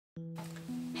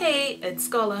Hey, it's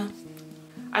Scola.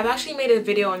 I've actually made a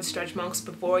video on stretch marks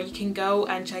before. You can go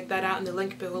and check that out in the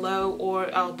link below,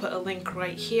 or I'll put a link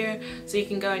right here so you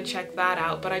can go and check that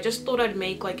out. But I just thought I'd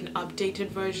make like an updated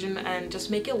version and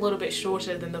just make it a little bit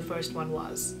shorter than the first one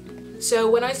was. So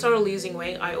when I started losing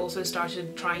weight, I also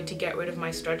started trying to get rid of my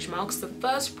stretch marks. The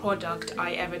first product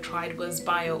I ever tried was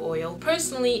bio oil.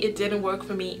 Personally, it didn't work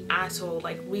for me at all.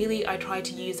 Like really, I tried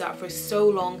to use that for so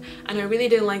long and I really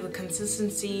didn't like the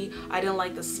consistency, I didn't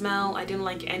like the smell, I didn't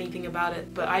like anything about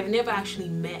it. But I've never actually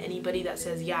met anybody that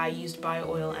says, yeah, I used bio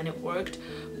oil and it worked.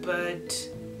 But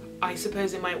I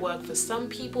suppose it might work for some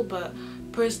people, but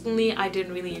personally I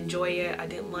didn't really enjoy it, I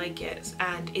didn't like it,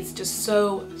 and it's just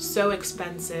so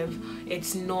expensive.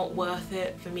 It's not worth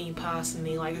it for me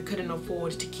personally. Like I couldn't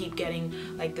afford to keep getting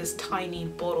like this tiny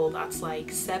bottle that's like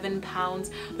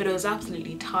 £7, but it was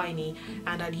absolutely tiny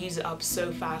and I'd use it up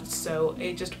so fast, so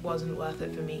it just wasn't worth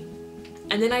it for me.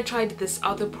 And then I tried this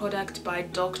other product by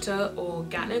Dr.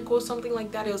 Organic or something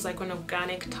like that. It was like an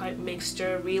organic type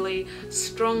mixture, really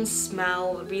strong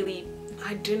smell, really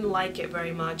I didn't like it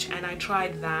very much, and I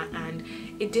tried that and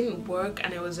it didn't work,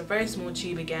 and it was a very small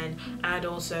tube again, and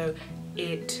also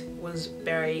it was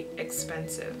very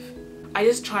expensive. I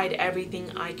just tried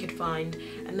everything I could find,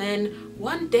 and then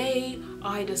one day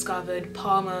I discovered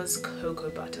Palmer's cocoa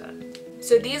butter.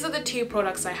 So these are the two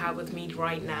products I have with me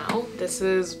right now. This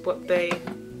is what they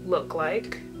look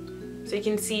like. So you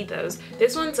can see those.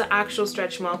 This one's an actual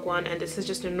stretch mark one, and this is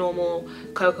just a normal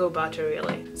cocoa butter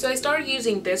really. So I started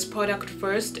using this product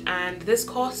first, and this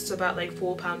costs about like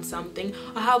 £4 something.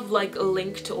 I have like a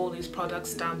link to all these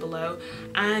products down below,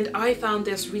 and I found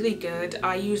this really good.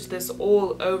 I used this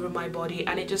all over my body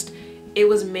and it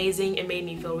was amazing. It made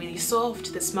me feel really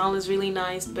soft. The smell is really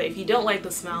nice, but if you don't like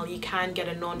the smell, you can get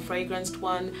a non-fragranced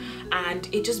one,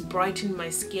 and it just brightened my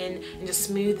skin and just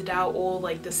smoothed out all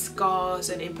like the scars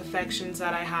and imperfections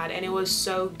that I had, and it was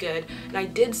so good. And I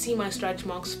did see my stretch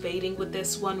marks fading with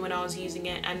this one when I was using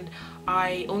it, and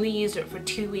I only used it for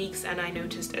 2 weeks and I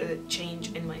noticed a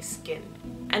change in my skin.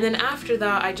 And then after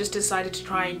that I just decided to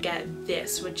try and get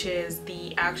this, which is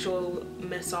the actual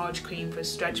massage cream for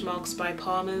stretch marks by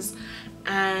Palmer's,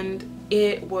 and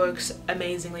it works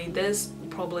amazingly. This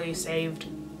probably saved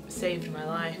my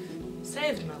life.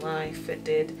 Saved my life, it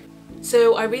did.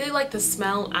 So I really like the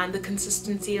smell and the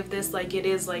consistency of this. Like it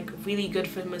is like really good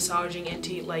for massaging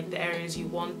into like the areas you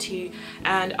want to,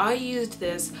 and I used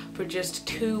this for just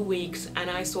 2 weeks and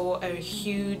I saw a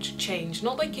huge change.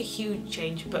 Not like a huge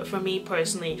change, but for me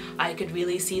personally I could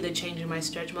really see the change in my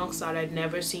stretch marks that I'd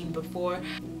never seen before.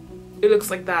 It looks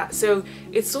like that. So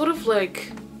it's sort of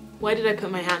like, why did I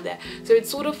put my hand there? So it's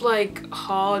sort of like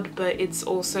hard, but it's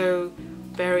also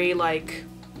very like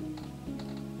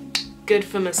good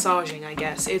for massaging, I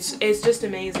guess. It's just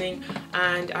amazing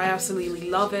and I absolutely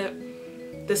love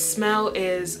it. The smell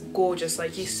is gorgeous,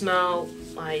 like you smell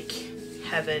like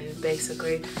heaven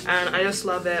basically, and I just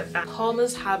love it. And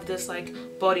Palmer's have this like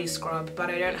body scrub, but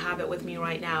I don't have it with me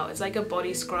right now. It's like a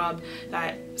body scrub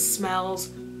that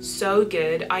smells so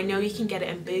good. I know you can get it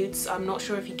in Boots. I'm not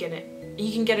sure if you can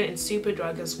get it in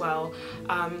Superdrug as well.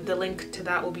 The link to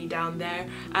that will be down there,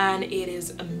 and it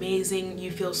is amazing. You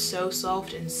feel so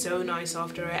soft and so nice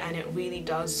after it, and it really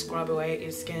does scrub away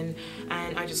your skin,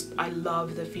 and I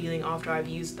love the feeling after I've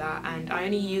used that. And I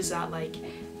only use that like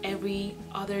every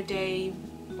other day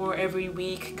or every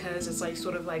week because it's like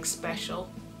sort of like special.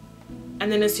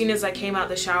 And then as soon as I came out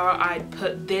the shower, I'd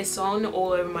put this on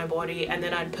all over my body, and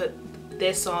then I'd put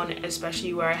this on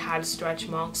especially where I had stretch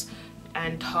marks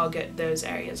and target those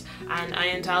areas. And I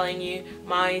am telling you,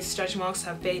 my stretch marks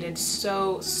have faded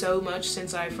so much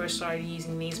since I first started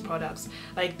using these products.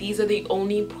 Like these are the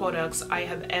only products I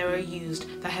have ever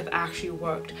used that have actually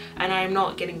worked, and I am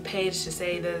not getting paid to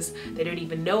say this. They don't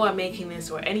even know I'm making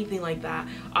this or anything like that.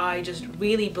 I just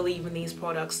really believe in these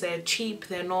products. They're cheap.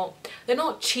 They're not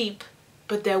cheap,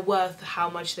 but they're worth how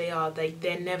much they are. Like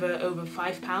they're never over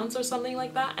 £5 or something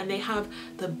like that, and they have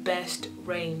the best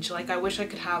range. Like I wish I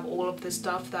could have all of the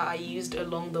stuff that I used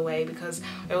along the way, because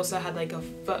I also had like a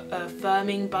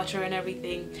firming butter and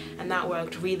everything, and that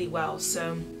worked really well.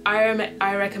 So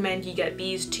I recommend you get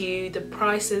these two. The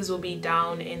prices will be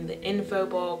down in the info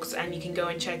box and you can go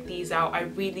and check these out. I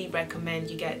really recommend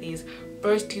you get these.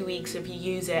 First 2 weeks, if you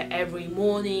use it every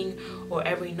morning or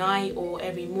every night or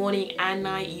every morning and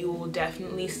night, you will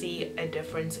definitely see a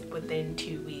difference within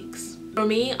 2 weeks. For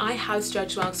me, I have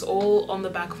stretch marks all on the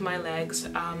back of my legs,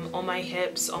 on my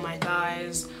hips, on my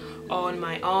thighs, on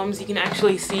my arms. You can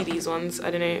actually see these ones.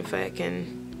 I don't know if I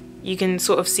can you can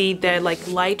sort of see they're like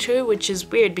lighter, which is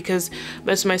weird because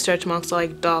most of my stretch marks are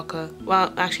like darker.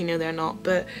 Well, actually no, they're not,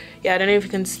 but yeah, I don't know if you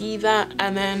can see that.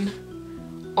 And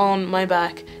then on my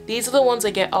back, these are the ones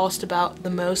I get asked about the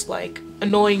most. Like,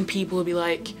 annoying people will be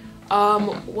like,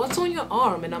 what's on your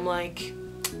arm? And I'm like,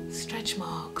 stretch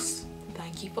marks,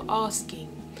 thank you for asking.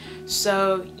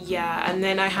 So yeah, and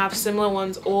then I have similar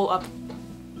ones all up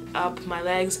my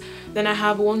legs. Then I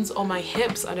have ones on my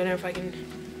hips. I don't know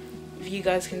if you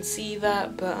guys can see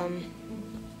that, but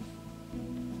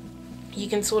you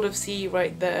can sort of see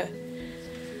right there.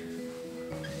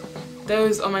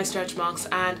 Those are my stretch marks,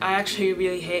 and I actually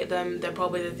really hate them. They're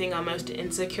probably the thing I'm most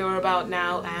insecure about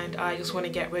now, and I just want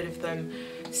to get rid of them.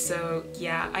 So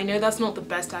yeah, I know that's not the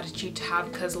best attitude to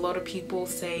have, because a lot of people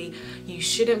say you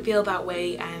shouldn't feel that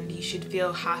way and you should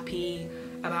feel happy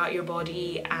about your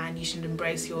body and you should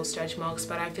embrace your stretch marks,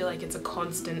 but I feel like it's a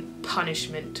constant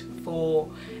punishment for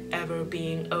ever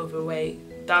being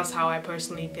overweight. That's how I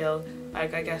personally feel.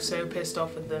 Like, I get so pissed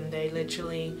off with them. They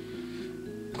literally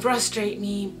frustrate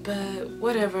me, but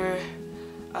whatever,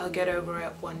 I'll get over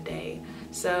it one day.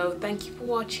 So thank you for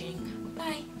watching.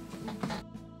 Bye.